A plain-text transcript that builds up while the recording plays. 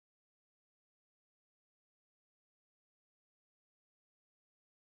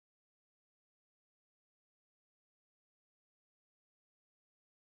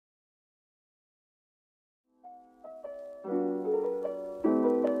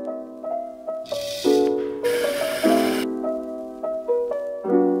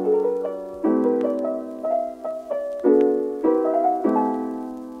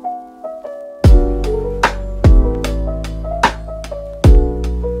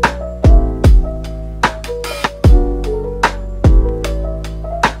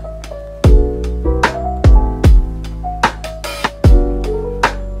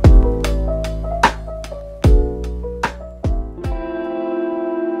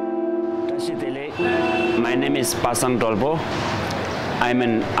My name is Pasang Dolpo. I'm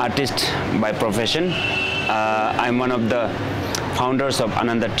an artist by profession. I'm one of the founders of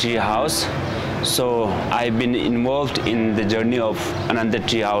Ananda Tree House. So I've been involved in the journey of Ananda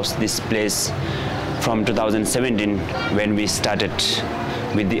Tree House, this place, from 2017 when we started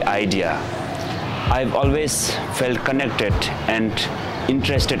with the idea. I've always felt connected and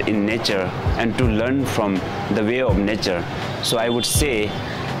interested in nature and to learn from the way of nature. So I would say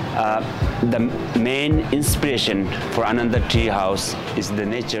the main inspiration for Ananda Tree House is the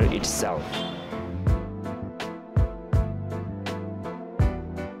nature itself.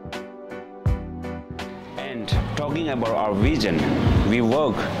 And talking about our vision, we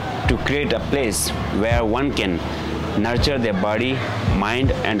work to create a place where one can nurture their body,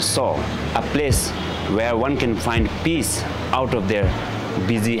 mind and soul. A place where one can find peace out of their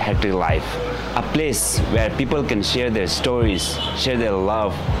busy, hectic life. A place where people can share their stories, share their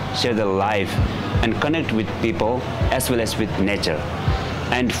love, share their life, and connect with people as well as with nature.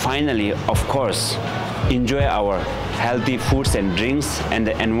 And finally, of course, enjoy our healthy foods and drinks and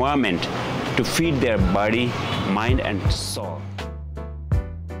the environment to feed their body, mind, and soul.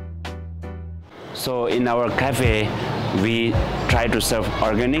 So in our cafe, we try to serve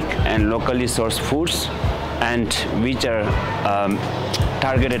organic and locally sourced foods, and which are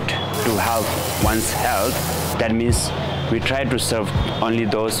targeted to help one's health. That means we try to serve only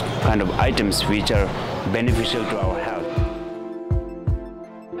those kind of items which are beneficial to our health.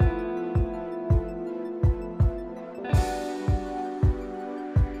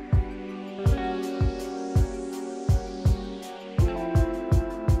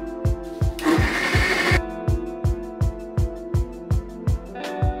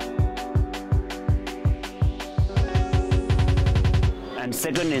 And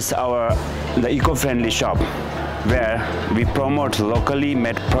second is the eco-friendly shop, where we promote locally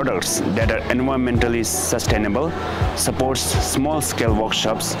made products that are environmentally sustainable, supports small-scale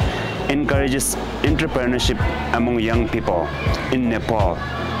workshops, encourages entrepreneurship among young people in Nepal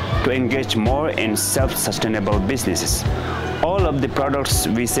to engage more in self-sustainable businesses. All of the products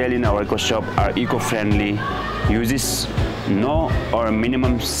we sell in our eco-shop are eco-friendly, uses no or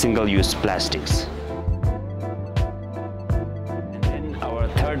minimum single-use plastics.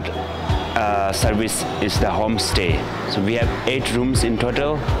 Third service is the homestay. So we have 8 rooms in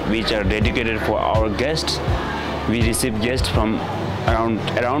total, which are dedicated for our guests. We receive guests from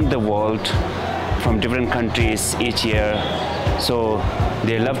around the world, from different countries each year. So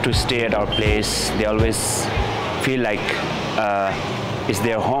they love to stay at our place. They always feel like it's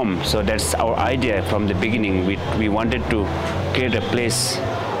their home. So that's our idea from the beginning. We wanted to create a place,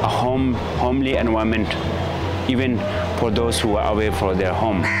 a homely environment, even for those who are away from their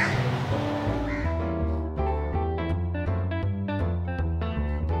home.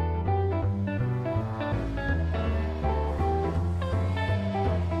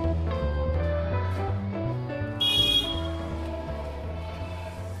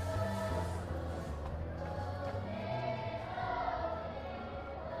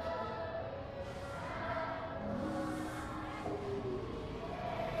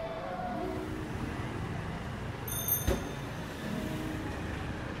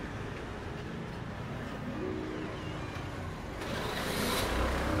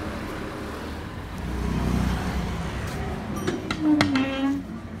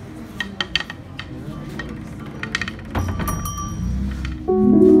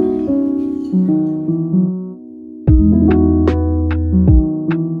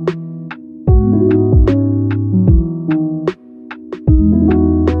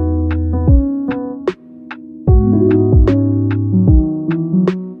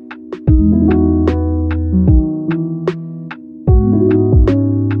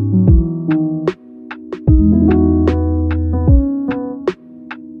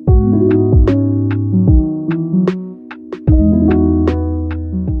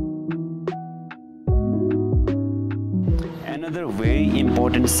 Another very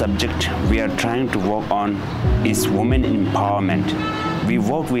important subject we are trying to work on is women empowerment. We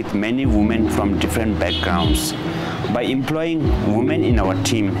work with many women from different backgrounds By employing women in our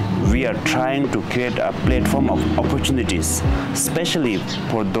team, we are trying to create a platform of opportunities, especially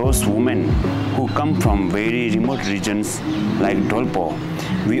for those women who come from very remote regions like Dolpo.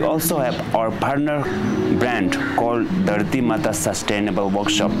 We also have our partner brand called Dharti Mata Sustainable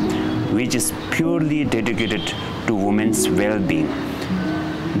Workshop, which is purely dedicated to women's well-being.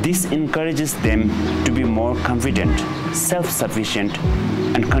 This encourages them to be more confident, self-sufficient,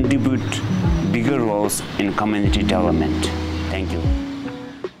 and contribute bigger roles in community development. Thank you.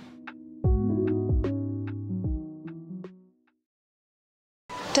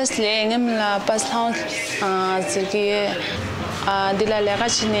 Tasle ngam la pasang ziki dilale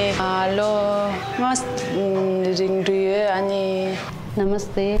kachine lo mas ring duye ani.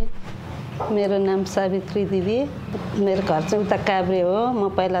 नमस्ते मेरो नाम सावित्री दिदी मेरो घर चाहिँ उता काभ्रे हो म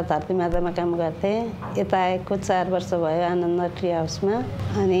पहिला धरती मातामा काम गर्थेँ यता आएको 4 वर्ष भयो आनन्द ट्री हाउसमा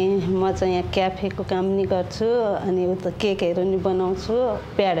अनि म चाहिँ यहाँ क्याफेको काम नि गर्छु अनि उता केकहरू नि बनाउँछु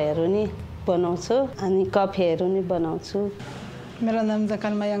प्याडहरू नि बनाउँछु अनि कफीहरू नि बनाउँछु मेरो नाम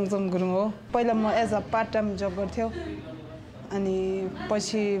जकानमा याङजम गुरुङ हो पहिला म एज अ पार्ट टाइम जब गर्थ्यो अनि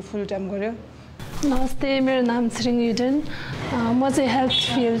पछि फुल टाइम गर्यो नमस्ते मेरो नाम श्री युजन म चाहिँ हेल्थ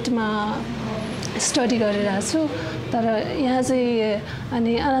फिल्डमा स्टडी गरिरहेको छु तर यहाँ चाहिँ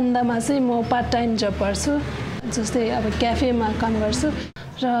अनि आनन्दमा चाहिँ म पार्ट टाइम जब गर्छु जस्तै अब क्याफेमा काम गर्छु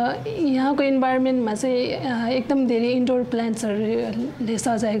र यहाँको इन्भाइरोमेन्टमा चाहिँ एकदम धेरै इन्डोर प्लान्ट्सहरूले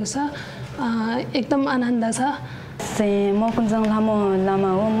सजाएको छ एकदम आनन्द छ म कुञ्जङ लामा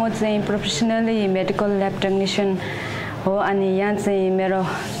हो म चाहिँ प्रोफेसनली मेडिकल ल्याब टेक्निसियन हो अनि यहाँ चाहिँ मेरो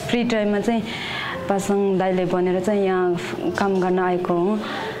फ्री टाइममा चाहिँ पासाङ दाइले भनेर चाहिँ यहाँ काम गर्न आएको हो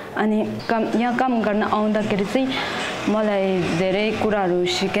अनि यहाँ काम गर्न आउँदाखेरि चाहिँ मलाई धेरै कुराहरू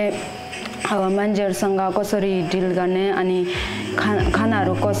सिकेँ अब मान्छेहरूसँग कसरी डिल गर्ने अनि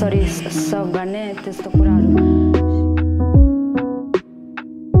खानाहरू कसरी सर्भ गर्ने त्यस्तो कुराहरू